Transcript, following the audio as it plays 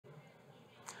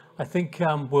I think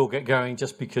we'll get going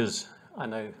just because I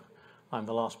know I'm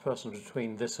the last person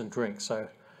between this and drink, so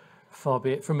far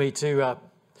be it from me to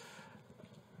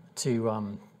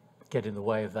get in the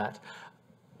way of that.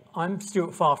 I'm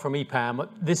Stuart Farr from EPAM.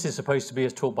 This is supposed to be a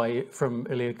talk from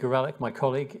Ilya Gorelik, my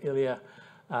colleague. Ilya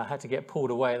had to get pulled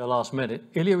away at the last minute.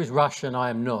 Ilya is Russian, I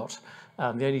am not. The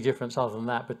only difference other than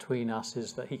that between us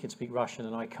is that he can speak Russian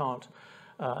and I can't,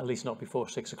 at least not before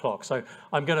 6 o'clock. So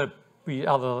I'm going to be,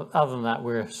 other than that,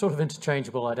 we're sort of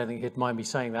interchangeable. I don't think he'd mind me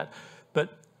saying that.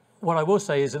 But what I will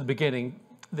say is at the beginning,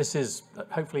 this is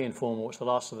hopefully informal. It's the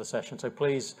last of the session. So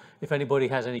please, if anybody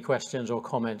has any questions or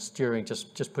comments during,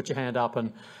 just put your hand up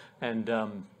and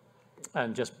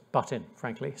just butt in,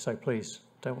 frankly. So please,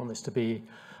 don't want this to be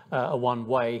a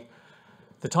one-way.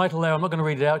 The title there, I'm not going to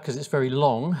read it out because it's very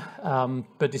long,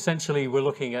 but essentially we're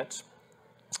looking at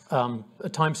a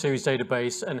time series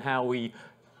database and how we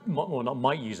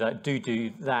might use that,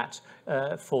 do that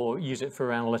use it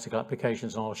for analytical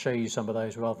applications, and I'll show you some of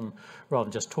those rather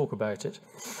than just talk about it.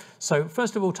 So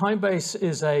first of all, TimeBase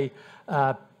is a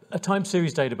time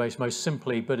series database most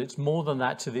simply, but it's more than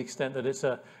that to the extent that it's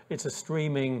a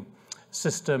streaming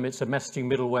system, it's a messaging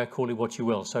middleware, call it what you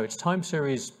will. So it's time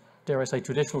series, dare I say,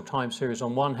 traditional time series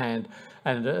on one hand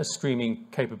and a streaming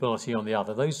capability on the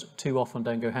other. Those two often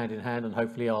don't go hand in hand, and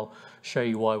hopefully I'll show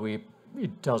you why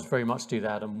it does very much do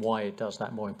that and why it does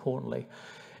that more importantly.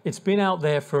 It's been out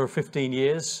there for 15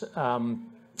 years.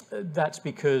 That's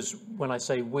because when I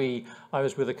say we, I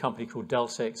was with a company called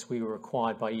Deltix. We were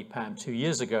acquired by EPAM 2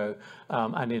 years ago,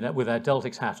 and with our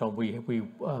Deltix hat on, we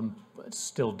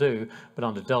still do, but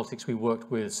under Deltix we worked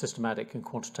with systematic and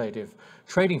quantitative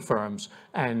trading firms,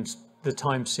 and the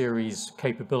time series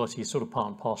capability is sort of part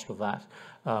and parcel of that.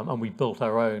 And we built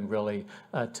our own really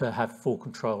to have full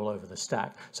control over the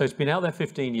stack. So it's been out there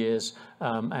 15 years,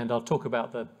 and I'll talk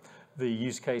about the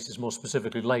use cases more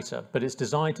specifically later, but it's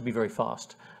designed to be very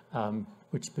fast,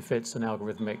 which befits an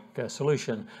algorithmic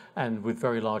solution and with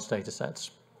very large data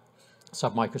sets,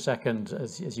 sub-microsecond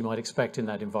as you might expect in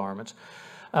that environment.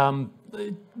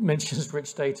 It mentions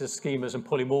rich data schemas and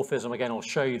polymorphism. Again, I'll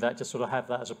show you that, just sort of have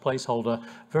that as a placeholder.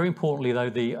 Very importantly, though,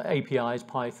 the APIs,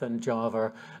 Python,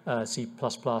 Java, C++,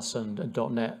 and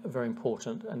 .NET are very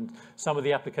important. And some of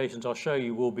the applications I'll show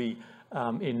you will be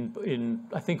in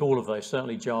I think all of those,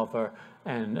 certainly Java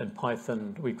and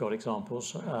Python. We've got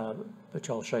examples, which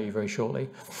I'll show you very shortly.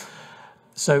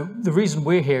 So the reason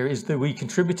we're here is that we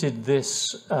contributed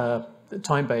this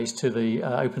TimeBase to the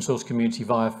open source community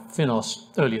via Finos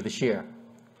earlier this year.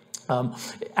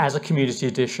 As a community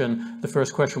edition, the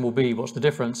first question will be, what's the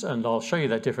difference? And I'll show you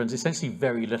that difference. Essentially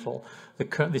very little.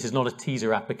 This is not a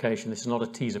teaser application. This is not a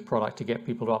teaser product to get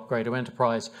people to upgrade to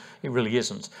enterprise. It really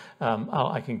isn't.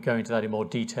 I can go into that in more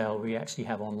detail. We actually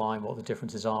have online what the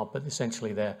differences are, but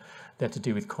essentially they're to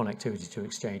do with connectivity to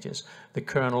exchanges. The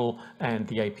kernel and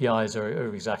the APIs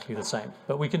are exactly the same,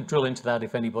 but we can drill into that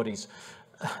if anybody's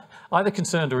either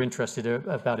concerned or interested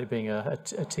about it being a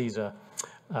teaser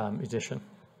edition,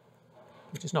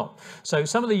 which is not. So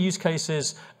some of the use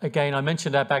cases, again, I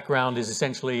mentioned our background is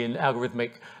essentially in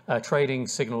algorithmic trading,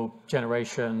 signal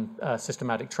generation,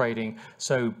 systematic trading.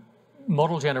 So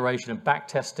model generation and back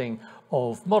testing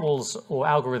of models or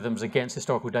algorithms against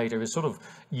historical data is sort of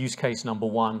use case number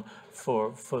one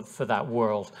for that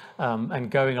world. And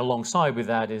going alongside with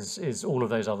that is all of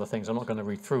those other things. I'm not going to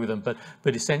read through them, but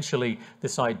essentially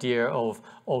this idea of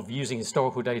using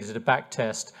historical data to back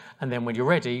test, and then when you're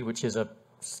ready, which is a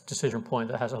decision point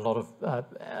that has a lot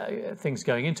of things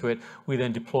going into it, we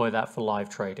then deploy that for live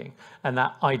trading. And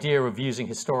that idea of using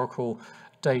historical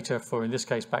data for, in this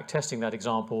case, back testing that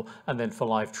example, and then for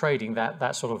live trading,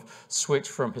 that sort of switch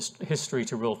from history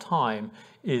to real time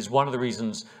is one of the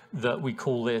reasons that we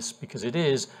call this, because it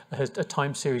is a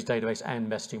time series database and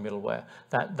messaging middleware.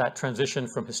 That transition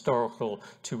from historical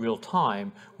to real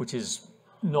time, which is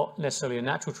not necessarily a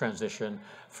natural transition,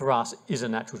 for us is a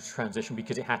natural transition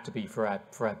because it had to be for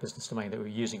our business domain that we were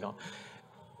using on.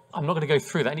 I'm not going to go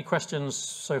through that. Any questions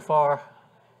so far?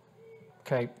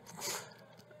 Okay.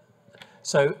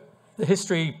 So the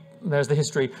history, there's the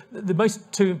history. The most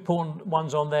two important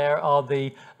ones on there are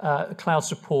the cloud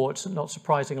support. Not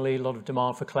surprisingly, a lot of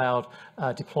demand for cloud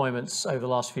deployments over the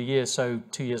last few years. So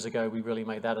 2 years ago, we really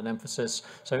made that an emphasis.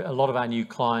 So a lot of our new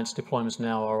clients deployments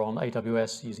now are on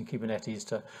AWS using Kubernetes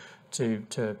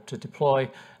to deploy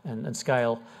and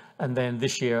scale. And then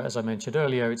this year, as I mentioned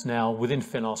earlier, it's now within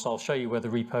Finos. I'll show you where the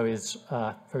repo is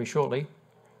very shortly.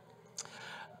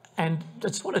 And I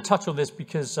just want to touch on this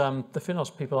because the Finos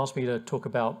people asked me to talk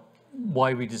about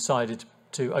why we decided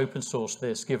to open source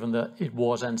this, given that it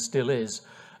was and still is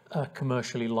a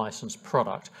commercially licensed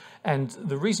product. And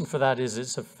the reason for that is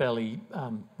it's a fairly,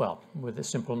 well, with the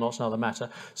simple knots another matter.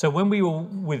 So when we were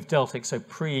with Deltic, so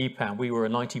pre-EPAM, we were a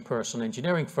 90-person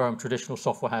engineering firm, traditional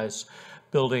software house,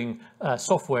 building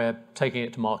software, taking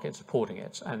it to market, supporting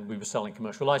it. And we were selling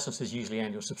commercial licenses, usually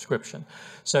annual subscription.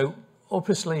 So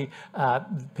obviously,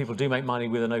 people do make money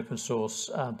with an open source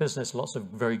business, lots of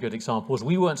very good examples.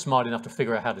 We weren't smart enough to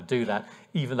figure out how to do that,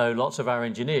 even though lots of our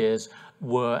engineers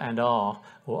were and are,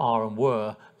 or are and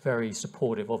were, very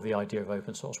supportive of the idea of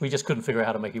open source. We just couldn't figure out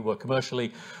how to make it work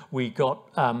commercially. We got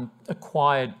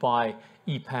acquired by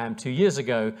EPAM 2 years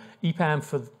ago. EPAM,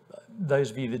 for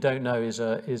those of you that don't know, is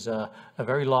a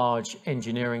very large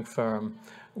engineering firm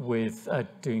with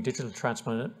doing digital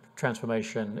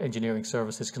transformation, engineering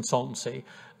services, consultancy,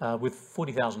 with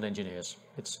 40,000 engineers.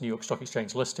 It's New York Stock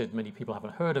Exchange listed. Many people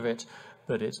haven't heard of it,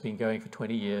 but it's been going for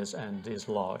 20 years and is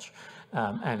large.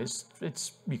 And it's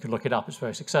you can look it up, it's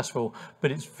very successful,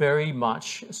 but it's very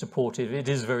much supportive. It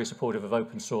is very supportive of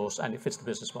open source, and it fits the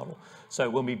business model. So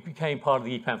when we became part of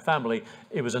the EPAM family,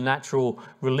 it was a natural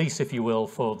release, if you will,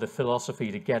 for the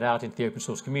philosophy to get out into the open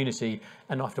source community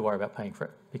and not have to worry about paying for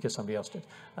it because somebody else did.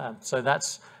 So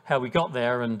that's how we got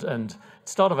there, and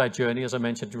start of our journey, as I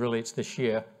mentioned, really it's this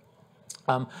year.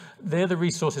 They're the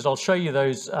resources. I'll show you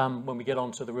those when we get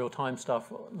on to the real-time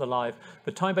stuff, the live.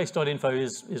 But TimeBase.info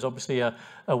is obviously a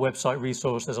website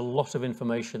resource. There's a lot of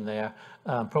information there,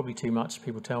 probably too much,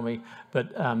 people tell me.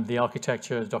 But the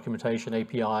architecture, the documentation,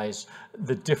 APIs,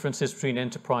 the differences between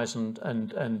enterprise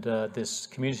and this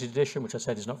community edition, which I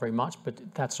said is not very much, but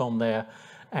that's on there,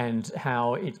 and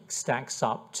how it stacks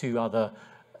up to other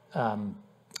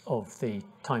of the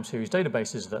time series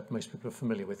databases that most people are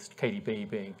familiar with, KDB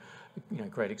being a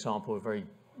great example, a very,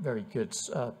 very good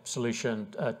solution,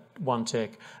 one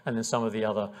tick, and then some of the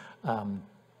other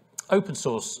open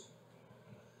source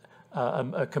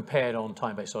compared on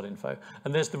TimeBase.info.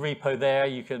 And there's the repo there.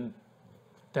 You can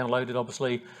download it,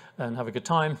 obviously, and have a good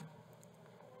time.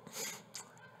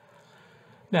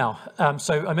 Now,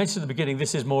 so I mentioned at the beginning,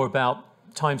 this is more about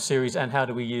time series and how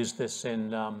do we use this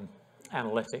in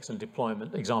analytics and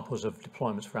deployment, examples of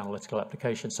deployments for analytical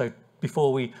applications. So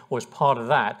before we, or as part of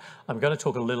that, I'm going to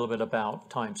talk a little bit about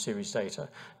time series data.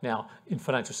 Now, in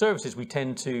financial services, we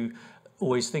tend to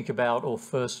always think about, or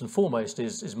first and foremost,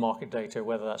 is market data,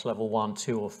 whether that's level 1,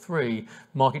 2, or 3.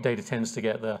 Market data tends to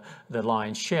get the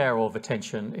lion's share of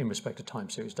attention in respect to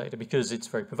time series data because it's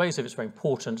very pervasive, it's very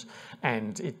important,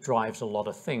 and it drives a lot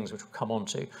of things, which we'll come on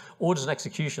to. Orders and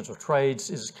executions or trades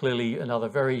is clearly another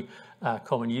very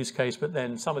common use case, but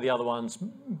then some of the other ones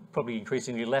probably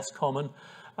increasingly less common.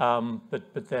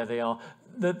 But there they are.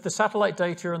 The satellite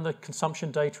data and the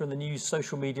consumption data and the news,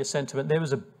 social media sentiment, there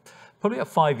was probably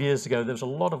about 5 years ago, there was a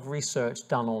lot of research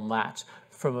done on that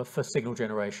for signal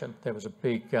generation. There was a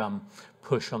big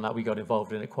push on that. We got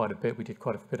involved in it quite a bit. We did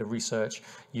quite a bit of research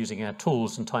using our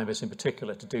tools and TimeBase in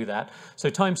particular to do that.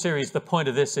 So time series, the point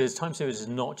of this is time series is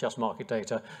not just market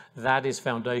data. That is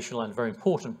foundational and very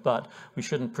important, but we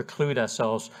shouldn't preclude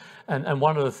ourselves. And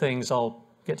one of the things I'll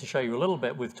get to show you a little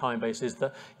bit with TimeBase is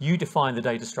that you define the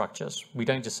data structures. We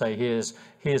don't just say, here's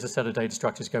a set of data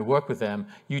structures, go work with them.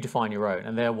 You define your own.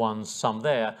 And there are some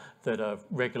there that are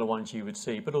regular ones you would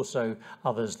see, but also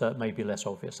others that may be less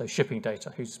obvious. So shipping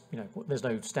data, there's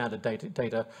no standard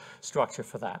data structure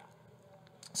for that.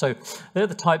 So they're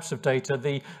the types of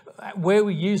data. Where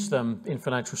we use them in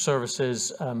financial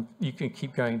services, you can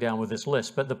keep going down with this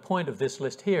list, but the point of this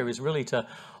list here is really to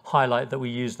highlight that we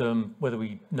use them, whether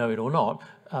we know it or not,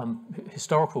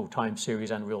 historical time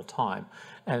series and real time,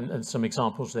 and some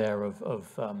examples there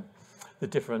of the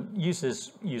different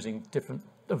uses using different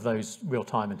of those real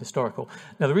time and historical.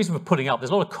 Now, the reason for putting up, there's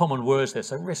a lot of common words there.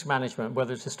 So risk management,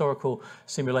 whether it's historical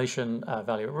simulation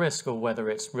value at risk, or whether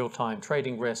it's real time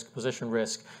trading risk, position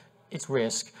risk, it's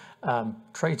risk.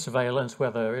 Trade surveillance,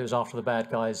 whether it was after the bad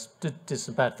guys did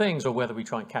some bad things, or whether we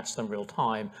try and catch them real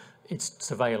time, it's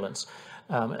surveillance.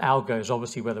 Algos,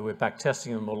 obviously, whether we're back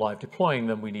testing them or live deploying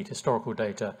them, we need historical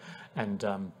data and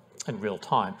real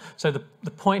time. So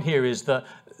the point here is that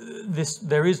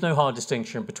there is no hard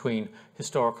distinction between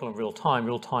historical and real time.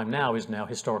 Real time now is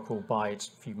historical by a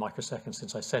few microseconds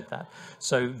since I said that.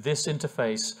 So this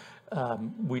interface,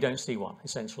 we don't see one,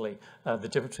 essentially. The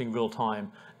difference between real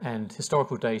time and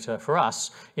historical data for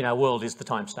us in our world is the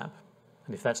timestamp.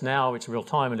 And if that's now, it's real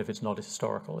time, and if it's not, it's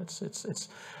historical.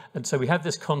 And so we have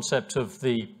this concept of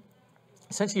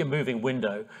essentially a moving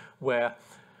window where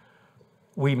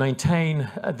we maintain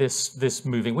this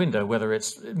moving window, whether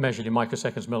it's measured in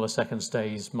microseconds, milliseconds,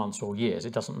 days, months, or years.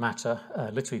 It doesn't matter,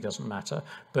 literally doesn't matter.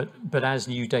 But as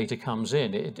new data comes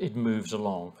in, it moves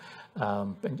along.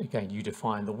 And again, you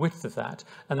define the width of that.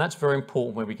 And that's very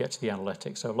important when we get to the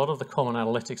analytics. So a lot of the common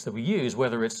analytics that we use,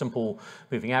 whether it's simple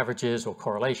moving averages or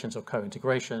correlations or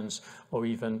co-integrations or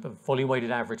even volume-weighted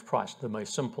average price, the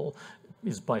most simple,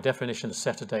 is by definition a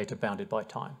set of data bounded by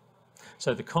time.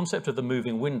 So the concept of the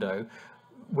moving window,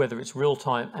 whether it's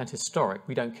real-time and historic,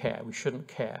 we don't care. We shouldn't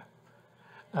care.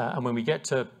 And when we get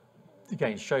to,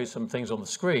 again, show some things on the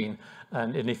screen,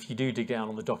 and if you do dig down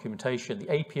on the documentation, the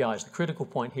APIs, the critical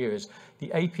point here is the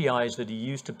APIs that are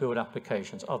used to build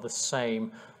applications are the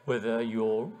same whether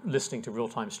you're listening to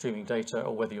real-time streaming data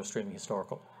or whether you're streaming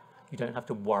historical. You don't have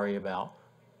to worry about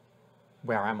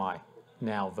where am I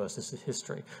now versus the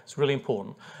history. It's really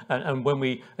important. And when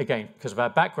we, again, because of our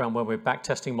background, when we're back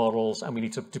testing models and we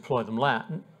need to deploy them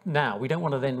now, we don't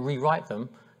want to then rewrite them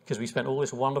because we spent all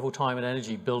this wonderful time and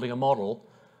energy building a model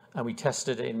and we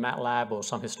tested it in MATLAB or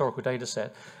some historical data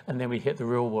set, and then we hit the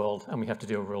real world and we have to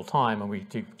do it real time and we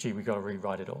do, gee, we've got to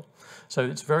rewrite it all. So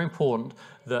it's very important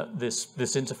that this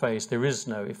interface, there is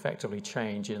no effectively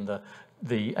change in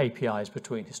the APIs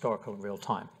between historical and real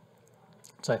time.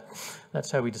 So that's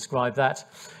how we describe that.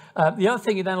 The other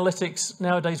thing in analytics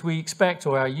nowadays we expect,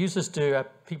 or our users do,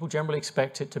 people generally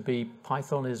expect it to be,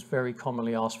 Python is very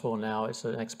commonly asked for now. It's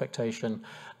an expectation.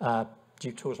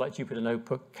 Tools like Jupyter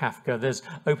Notebook, Kafka, there's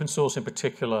open source in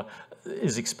particular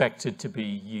is expected to be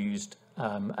used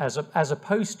as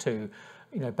opposed to,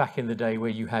 back in the day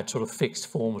where you had sort of fixed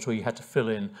forms where you had to fill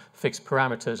in fixed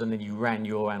parameters and then you ran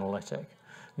your analytic.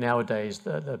 Nowadays,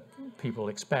 the people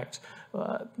expect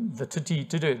to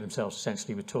do it themselves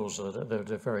essentially with tools that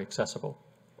are very accessible.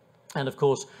 And of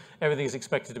course, everything is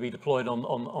expected to be deployed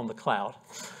on the cloud.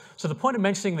 So the point of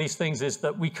mentioning these things is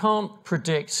that we can't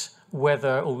predict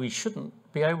whether, or we shouldn't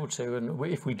be able to, and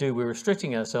if we do, we're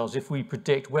restricting ourselves if we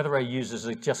predict whether our users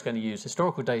are just going to use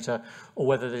historical data or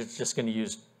whether they're just going to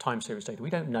use time series data. We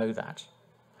don't know that.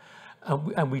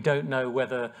 And we don't know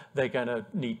whether they're going to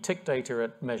need tick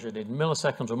data measured in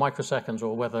milliseconds or microseconds,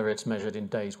 or whether it's measured in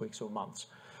days, weeks, or months.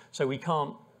 So we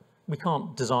can't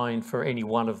design for any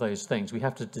one of those things. We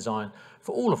have to design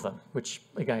for all of them, which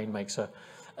again makes an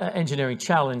engineering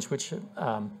challenge, which,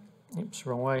 oops,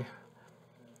 wrong way.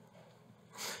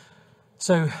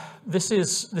 So this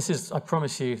is, I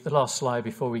promise you, the last slide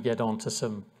before we get on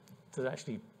to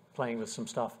actually playing with some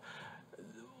stuff.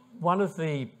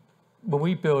 When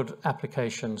we build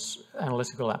applications,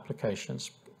 analytical applications,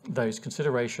 those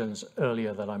considerations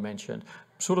earlier that I mentioned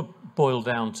sort of boil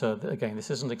down to, again,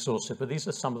 this isn't exhaustive, but these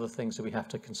are some of the things that we have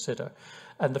to consider.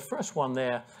 And the first one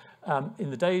there, in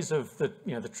the days of the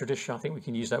traditional, I think we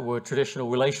can use that word,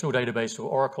 traditional relational database or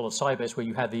Oracle or Sybase, where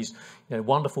you had these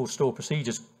wonderful stored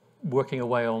procedures working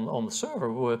away on the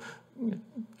server, were,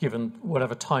 given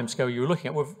whatever time scale you were looking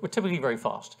at, were typically very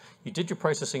fast. You did your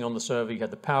processing on the server, you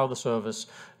had the power of the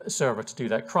server to do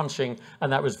that crunching,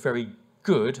 and that was very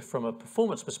good from a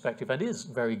performance perspective. It is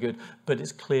very good, but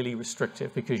it's clearly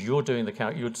restrictive because you're doing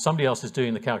somebody else is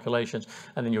doing the calculations,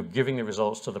 and then you're giving the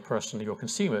results to the person, your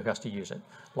consumer, who has to use it,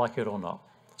 like it or not.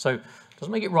 So it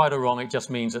doesn't make it right or wrong, it just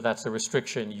means that that's a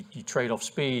restriction. You trade off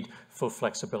speed for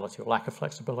flexibility or lack of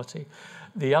flexibility.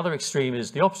 The other extreme is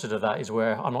the opposite of that, is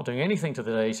where I'm not doing anything to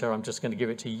the data, I'm just going to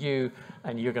give it to you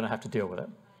and you're going to have to deal with it,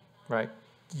 right?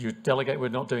 You delegate, we're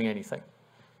not doing anything.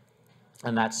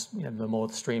 And that's the more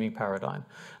the streaming paradigm.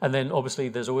 And then obviously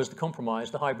there's always the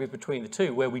compromise, the hybrid between the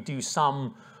two, where we do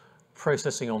some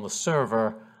processing on the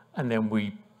server and then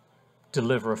we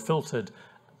deliver a filtered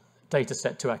data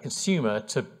set to our consumer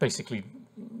to basically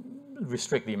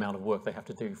restrict the amount of work they have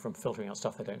to do from filtering out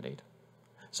stuff they don't need.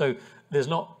 So there's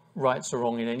not rights or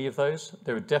wrong in any of those.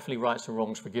 There are definitely rights and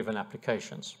wrongs for given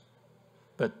applications,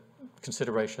 but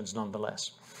considerations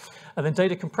nonetheless. And then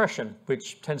data compression,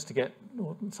 which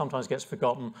sometimes gets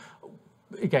forgotten.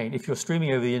 Again, if you're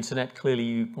streaming over the internet,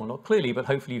 clearly, well, not clearly, but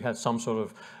hopefully you have some sort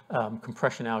of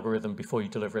compression algorithm before you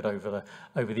deliver it over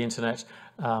the internet.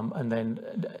 And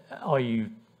then are you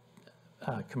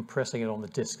compressing it on the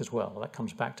disk as well? That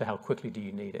comes back to how quickly do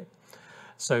you need it.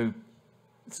 So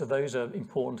those are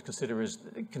important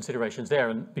considerations there,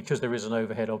 and because there is an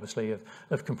overhead, obviously,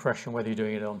 of compression, whether you're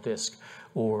doing it on disk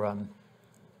or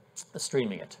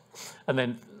streaming it. And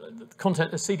then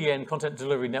content, a CDN, content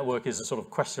delivery network, is a sort of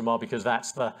question mark, because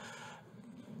that's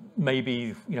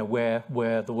maybe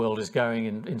where the world is going.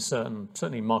 In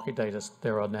certainly market data,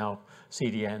 there are now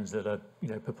CDNs that are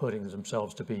purporting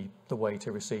themselves to be the way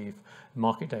to receive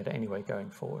market data anyway going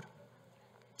forward.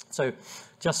 So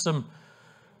just some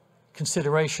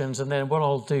considerations, and then what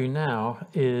I'll do now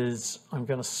is I'm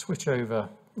going to switch over.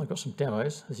 I've got some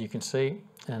demos, as you can see,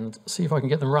 and see if I can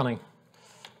get them running.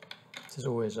 This is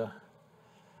always a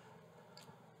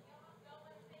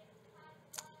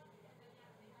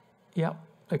Yeah,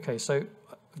 okay, so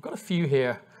I've got a few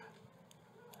here.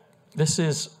 This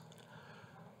is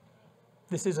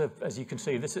as you can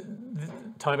see, this is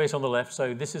TimeBase on the left.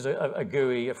 So this is a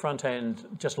GUI, a front end,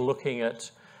 just looking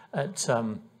at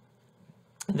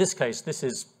in this case, this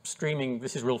is streaming,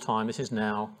 this is real time, this is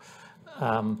now.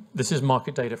 This is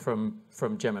market data from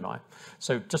Gemini.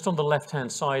 So just on the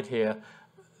left-hand side here,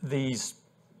 these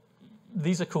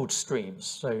are called streams.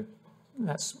 So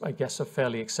that's, I guess, a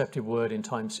fairly accepted word in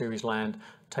time series land.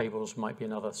 Tables might be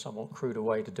another somewhat cruder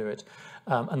way to do it.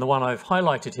 And the one I've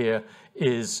highlighted here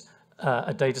is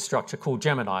a data structure called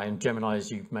Gemini. And Gemini,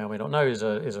 as you may or may not know,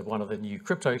 is one of the new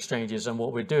crypto exchanges. And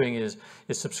what we're doing is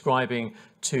subscribing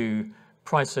to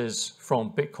prices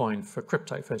from Bitcoin for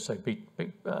crypto, for say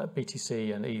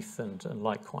BTC and ETH and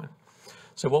Litecoin.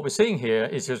 So what we're seeing here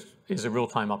is a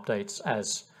real-time updates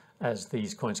as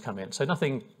these coins come in. So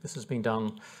nothing, this has been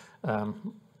done,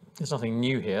 there's nothing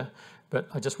new here, but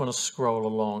I just want to scroll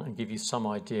along and give you some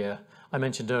idea. I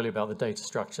mentioned earlier about the data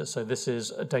structure. So this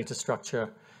is a data structure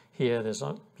here. There's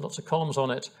lots of columns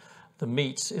on it. The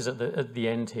meat is at the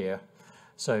end here.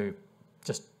 So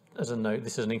just as a note,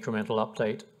 this is an incremental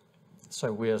update. So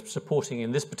we're supporting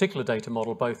in this particular data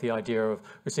model both the idea of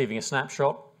receiving a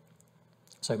snapshot.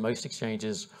 So most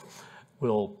exchanges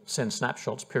will send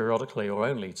snapshots periodically or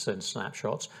only send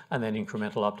snapshots, and then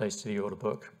incremental updates to the order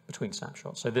book between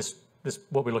snapshots. So this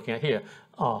what we're looking at here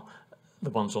are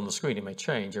the ones on the screen. It may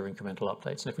change, are incremental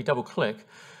updates. And if we double click,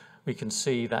 we can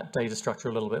see that data structure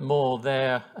a little bit more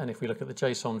there. And if we look at the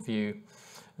JSON view,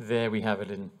 there we have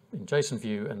it in JSON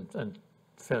view and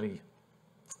fairly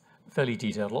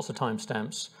detailed, lots of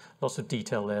timestamps, lots of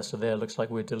detail there. So there looks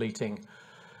like we're deleting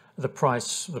the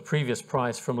price, the previous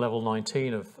price from level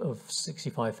 19 of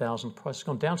 65,000. Price has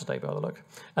gone down today by the look.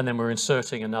 And then we're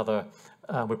inserting another,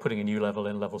 we're putting a new level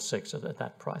in level 6 at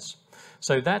that price.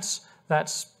 So that's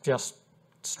just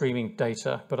streaming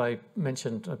data. But I've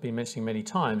been mentioning many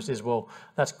times is, well,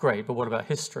 that's great, but what about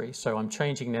history? So I'm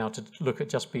changing now to look at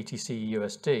just BTC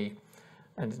USD.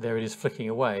 And there it is flicking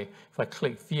away. If I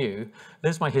click view,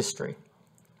 there's my history.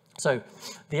 So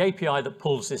the API that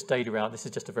pulls this data out, this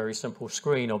is just a very simple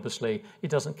screen, obviously. It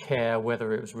doesn't care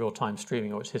whether it was real-time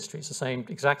streaming or it's history. It's the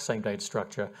exact same data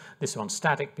structure. This one's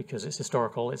static because it's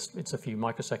historical. It's a few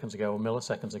microseconds ago or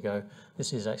milliseconds ago.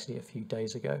 This is actually a few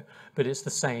days ago. But it's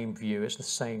the same view, it's the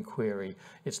same query,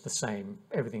 it's the same,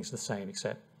 everything's the same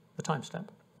except the timestamp.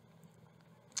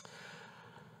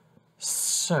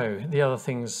 So the other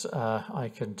things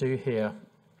I can do here,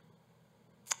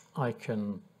 I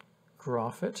can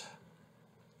graph it.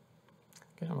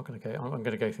 Okay, I'm going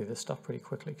to go through this stuff pretty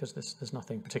quickly because there's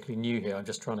nothing particularly new here. I'm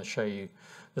just trying to show you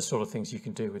the sort of things you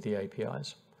can do with the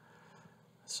APIs.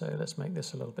 So let's make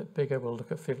this a little bit bigger. We'll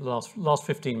look at the last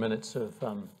 15 minutes of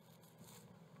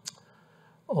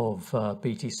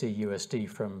BTC USD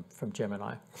from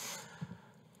Gemini.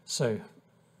 So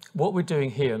what we're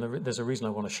doing here, and there's a reason I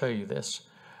want to show you this.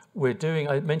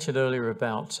 I mentioned earlier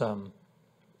about,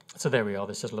 so there we are,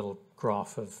 this is a little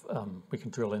graph of, we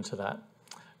can drill into that.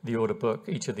 The order book,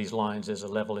 each of these lines is a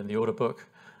level in the order book,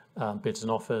 bids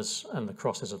and offers, and the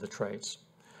crosses of the trades.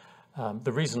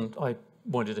 The reason I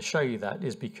wanted to show you that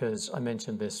is because I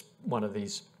mentioned one of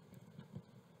these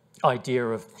idea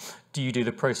of, do you do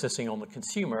the processing on the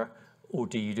consumer or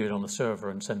do you do it on the server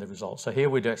and send the results? So here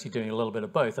we're actually doing a little bit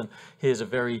of both, and here's a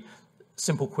very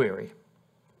simple query.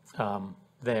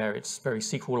 There it's very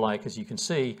SQL-like, as you can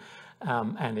see,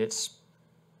 and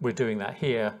we're doing that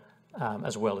here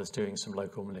as well as doing some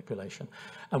local manipulation.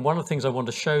 And one of the things I want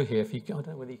to show here, I don't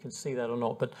know whether you can see that or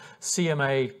not, but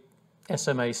CMA,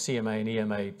 SMA, CMA, and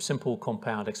EMA, simple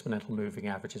compound exponential moving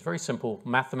averages, very simple,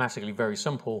 mathematically very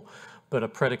simple, but are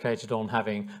predicated on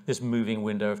having this moving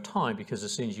window of time, because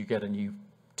as soon as you get a new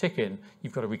tick in,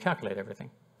 you've got to recalculate everything.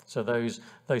 So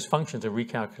those functions are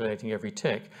recalculating every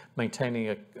tick,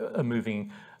 maintaining a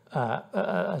moving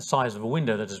a size of a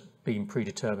window that has been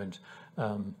predetermined.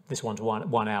 This one's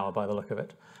 1 hour by the look of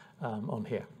it on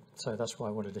here. So that's why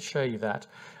I wanted to show you that.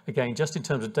 Again, just in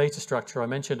terms of data structure, I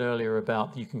mentioned earlier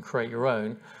about you can create your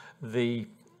own. The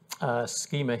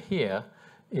schema here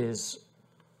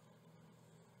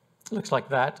looks like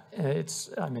that.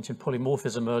 I mentioned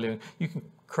polymorphism earlier. You can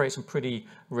create some pretty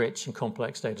rich and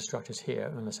complex data structures here.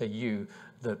 And let's say you,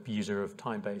 the user of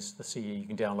TimeBase, the CE, you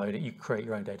can download it. You create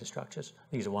your own data structures.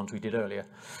 These are ones we did earlier,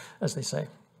 as they say.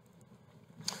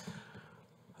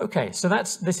 Okay, so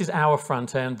this is our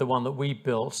front end, the one that we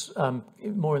built,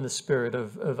 more in the spirit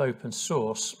of open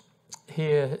source.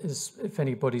 Here is, if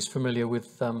anybody's familiar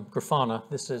with Grafana,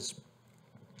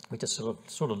 we just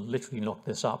sort of literally knocked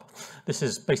this up. This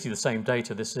is basically the same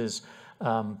data. This is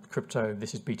crypto,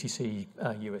 this is BTC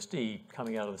USD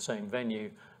coming out of the same venue,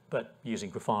 but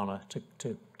using Grafana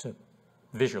to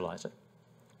visualize it.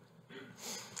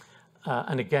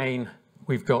 And again,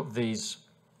 we've got this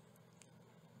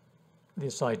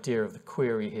idea of the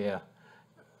query here.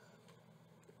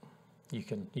 You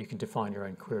can define your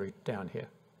own query down here.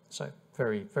 So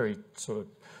very, very sort of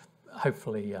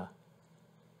hopefully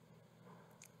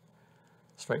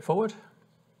straightforward.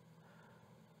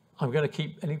 I'm going to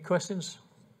keep any questions?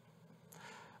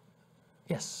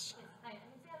 Yes. Hi, I can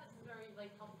see how this is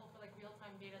very helpful for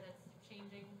real-time data that's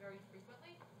changing very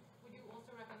frequently. Would you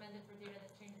also recommend it for data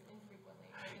that changes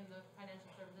infrequently, like in the financial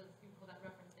services, you call that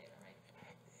reference data, right?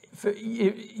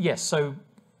 Yes. So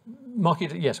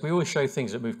market. Yes, we always show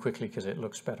things that move quickly because it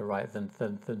looks better, right, than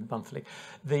monthly.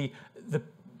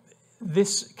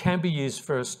 This can be used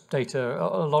for data.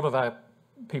 A lot of our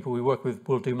people we work with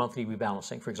will do monthly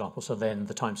rebalancing, for example. So then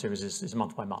the time series is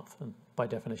month by month, and by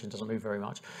definition doesn't move very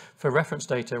much. For reference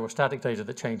data or static data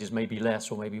that changes maybe less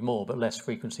or maybe more, but less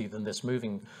frequency than this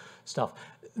moving stuff,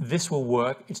 this will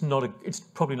work. It's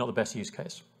probably not the best use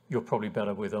case. You're probably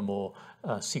better with a more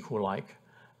SQL-like.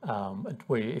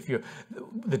 Where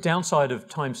the downside of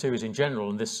time series in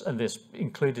general, and this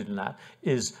included in that,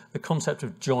 is the concept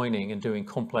of joining and doing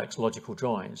complex logical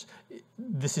joins.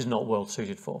 This is not well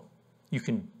suited for. You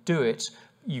can do it,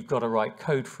 you've got to write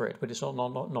code for it, but it's not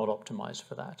optimized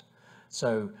for that.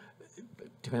 So it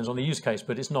depends on the use case,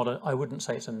 but it's not. I wouldn't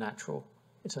say it's a natural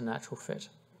fit.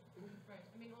 Right.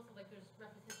 I mean, also there's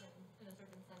repetition in a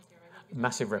certain sense here, right?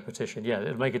 Massive repetition. Yeah,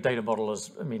 it'll make a data model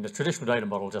the traditional data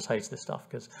model just hates this stuff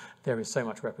because there is so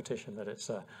much repetition that it's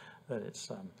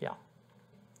yeah.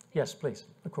 Yes, please,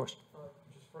 of course.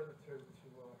 Just further to her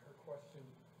question,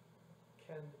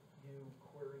 can you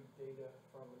query data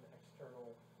from an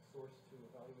external source to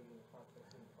evaluate the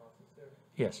context in the process there?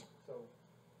 Yes. So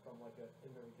from an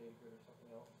in-memory data grid or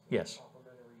something else? Yes.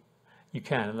 Complementary. You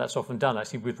can, and that's often done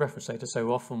actually with reference data.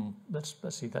 So often, let's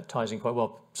see, that ties in quite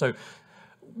well. So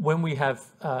when we have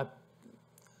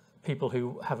people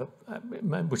who have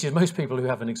which is most people who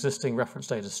have an existing reference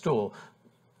data store,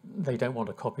 they don't want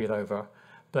to copy it over,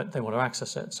 but they want to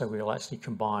access it. So we'll actually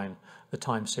combine the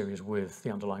time series with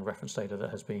the underlying reference data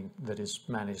that is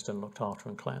managed and looked after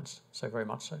and cleansed. So very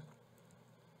much so.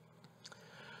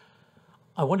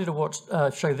 I wanted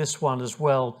to show this one as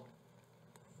well,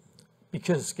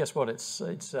 because guess what? It's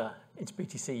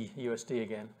BTC USD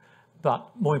again, but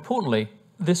more importantly,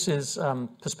 this is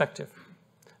perspective.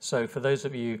 So for those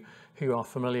of you who are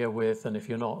familiar with, and if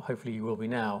you're not, hopefully you will be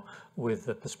now, with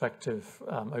the perspective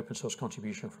open source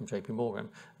contribution from JP Morgan,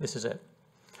 this is it.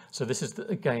 So this is,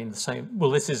 again, the same.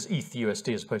 Well, this is ETH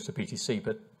USD as opposed to BTC,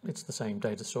 but it's the same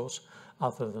data source,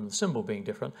 other than the symbol being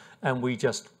different. And we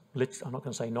just, I'm not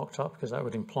going to say knocked up because that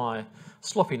would imply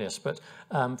sloppiness, but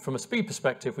from a speed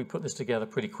perspective, we put this together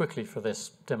pretty quickly for this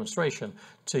demonstration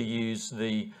to use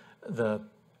the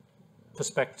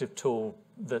perspective tool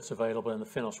that's available in the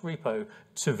Finos repo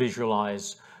to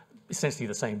visualize essentially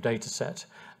the same data set.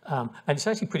 And it's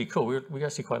actually pretty cool. We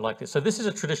actually quite like this. So this is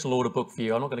a traditional order book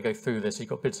view. I'm not going to go through this. You've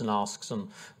got bids and asks and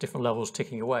different levels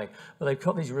ticking away. But they've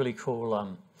got these really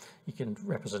cool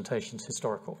representations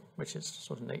historical, which is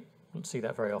sort of neat. You don't see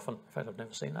that very often. In fact, I've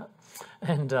never seen that.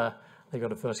 And they've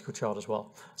got a vertical chart as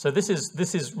well. So this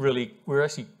is really, we're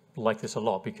actually like this a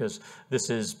lot because this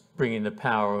is bringing the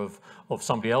power of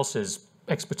somebody else's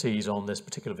expertise on this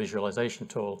particular visualization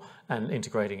tool and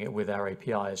integrating it with our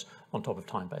APIs on top of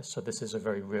TimeBase. So this is a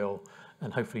very real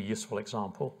and hopefully useful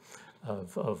example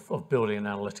of building an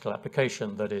analytical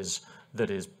application that is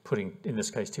putting, in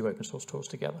this case, two open source tools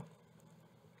together.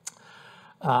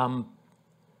 I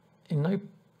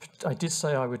did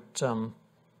say I would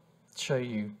show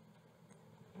you,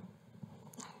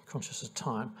 conscious of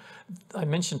time. I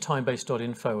mentioned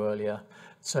timebase.info earlier.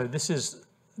 So this is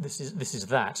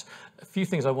that. A few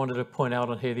things I wanted to point out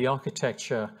on here. The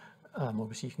architecture,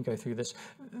 obviously you can go through this.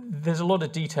 There's a lot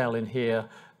of detail in here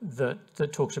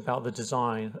that talks about the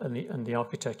design and the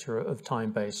architecture of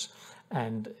TimeBase.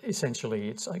 And essentially,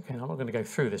 it's again, I'm not going to go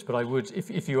through this, but I would,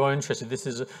 if you are interested, this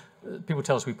is people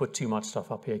tell us we put too much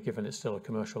stuff up here, given it's still a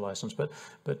commercial license, but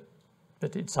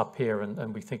it's up here,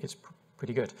 and we think it's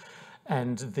pretty good.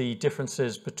 And the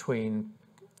differences between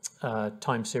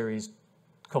time series,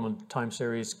 common time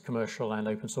series, commercial and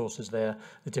open source is there.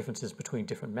 The differences between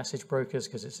different message brokers,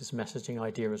 because it's this messaging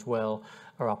idea as well,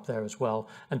 are up there as well.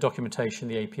 And documentation,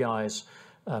 the APIs,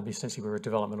 essentially we're a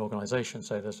development organization,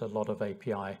 so there's a lot of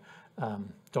API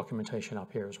documentation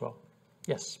up here as well.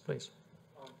 Yes, please.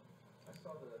 I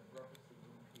saw the reference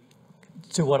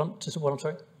to UDP. To what I'm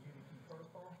sorry? UDP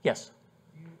protocol? Yes.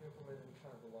 Do you implement any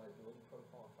kind of reliability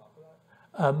protocol on top of that?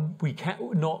 We can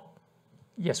not.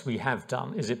 Yes, we have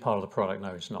done. Is it part of the product? No,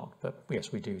 it's not. But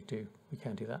yes, we do. We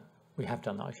can do that. We have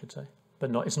done that, I should say.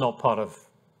 But not. It's not part of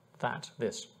that.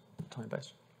 This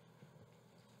TimeBase.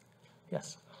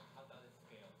 Yes. How about its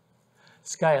scale?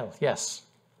 Scale. Yes.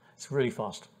 It's really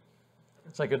fast.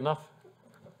 Is that good enough?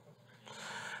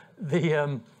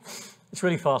 It's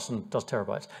really fast and does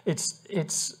terabytes.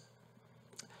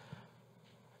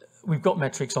 We've got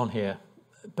metrics on here,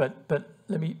 but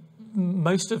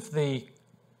most of the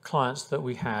clients that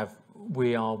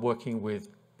we are working with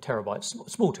terabytes,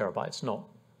 small terabytes, not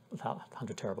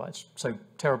 100 terabytes. So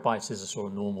terabytes is a sort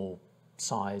of normal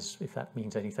size, if that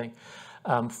means anything.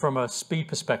 From a speed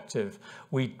perspective,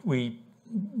 we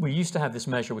used to have this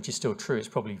measure, which is still true. It's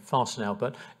probably faster now,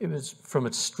 but it was from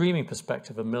a streaming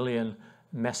perspective, 1 million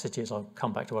messages. I'll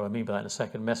come back to what I mean by that in a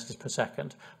second. Messages per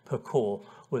second per core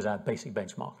was our basic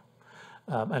benchmark.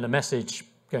 And a message,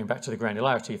 going back to the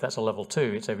granularity, if that's a level 2,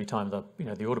 it's every time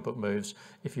the order book moves.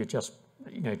 If you're just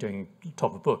doing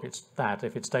top of book, it's that.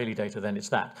 If it's daily data, then it's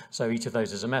that. So each of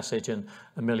those is a message, and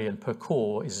 1 million per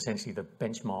core is essentially the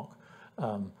benchmark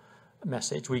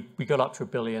message. We got up to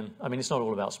 1 billion. I mean, it's not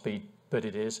all about speed, but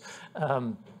it is.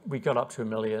 We got up to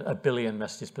 1 billion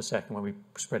messages per second when we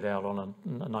spread it out on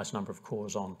a nice number of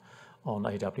cores on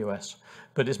AWS.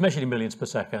 But it's measured in millions per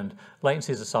second.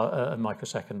 Latency is a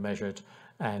microsecond measured,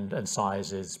 and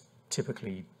size is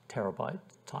typically terabyte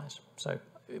size. So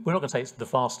we're not going to say it's the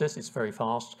fastest. It's very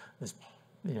fast.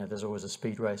 There's always a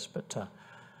speed race, but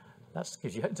does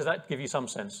that give you some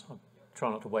sense? I'm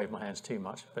trying not to wave my hands too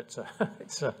much, but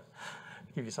it's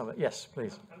give you some. Yes,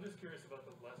 please. I'm just curious about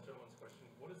the last gentleman's question.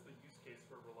 What is the use case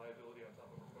for reliability on top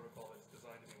of a protocol that's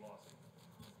designed to be lost?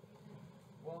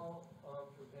 Well,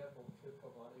 for example,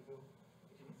 typical rendezvous.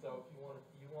 So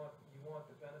if you want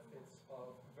the benefits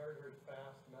of very, very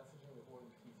fast messaging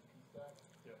avoiding TCP stacks.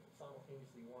 Yeah.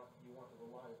 Simultaneously, you want the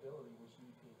reliability, which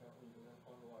UDP is not even an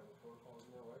unreliable protocol,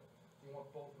 right? You want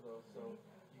both of those, so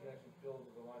you can actually build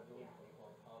the reliability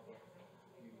protocol on top of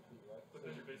UDP, right? But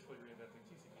then you're basically reinventing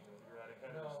TCP. You're adding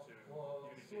headers No, to well,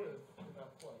 UDP. sort of, but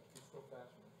not quite. It's still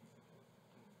faster than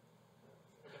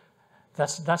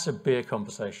TCP. That's a beer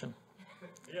conversation.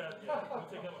 Yeah, we'll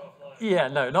take that one offline. Yeah,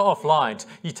 no, not offline.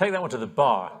 You take that one to the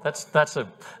bar. That's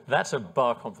a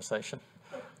bar conversation.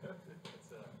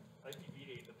 It's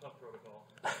IPv8, the pub protocol.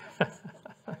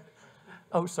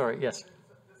 Oh, sorry. Yes.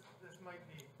 This might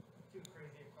be too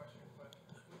crazy a question, but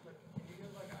can you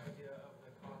give an idea of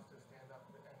the cost to stand up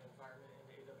an environment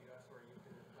in AWS where you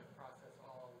can process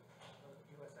all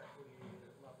US equity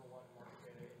level 1 market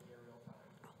data in near real time?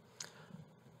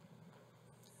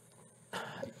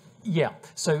 Yeah.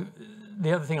 So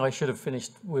the other thing I should have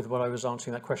finished with what I was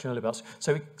answering that question earlier about.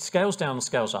 So it scales down and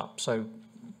scales up. So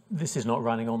this is not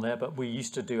running on there, but we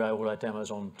used to do all our demos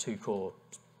on 2-core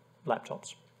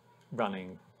laptops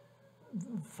running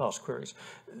fast queries.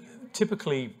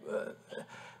 Typically,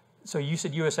 so you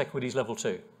said US equities level 2.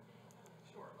 Sure,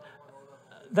 level 1 or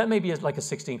level 2. That may be like a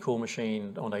 16-core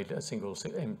machine on a single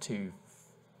M2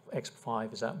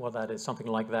 X5. Is that what that is? Something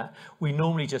like that. We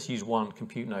normally just use one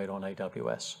compute node on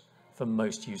AWS for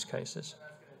most use cases. And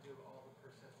that's going to do all the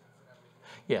persistence and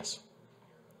everything.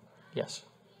 Yes.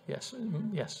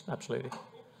 Yes, absolutely.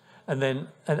 And then,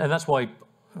 and that's why,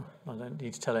 I don't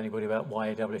need to tell anybody about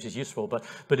why AWS is useful, but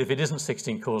if it isn't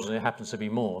 16 cores and it happens to be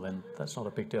more, then that's not a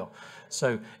big deal.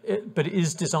 So, but it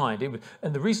is designed,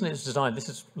 and the reason it's designed, this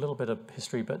is a little bit of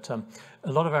history, but a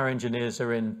lot of our engineers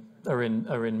are in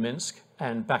Minsk,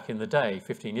 and back in the day,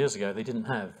 15 years ago, they didn't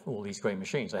have all these great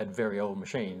machines. They had very old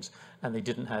machines, and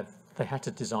they had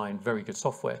to design very good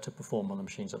software to perform on the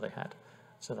machines that they had.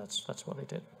 So that's what they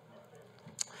did.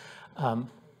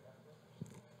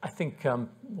 I think,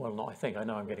 well, not I think, I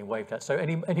know I'm getting waved at. So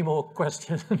any more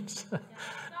questions? Sorry.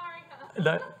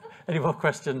 No, any more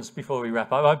questions before we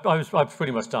wrap up? I was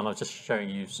pretty much done. I was just showing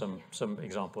you some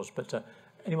examples. But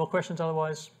any more questions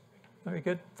otherwise? Very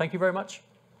good. Thank you very much.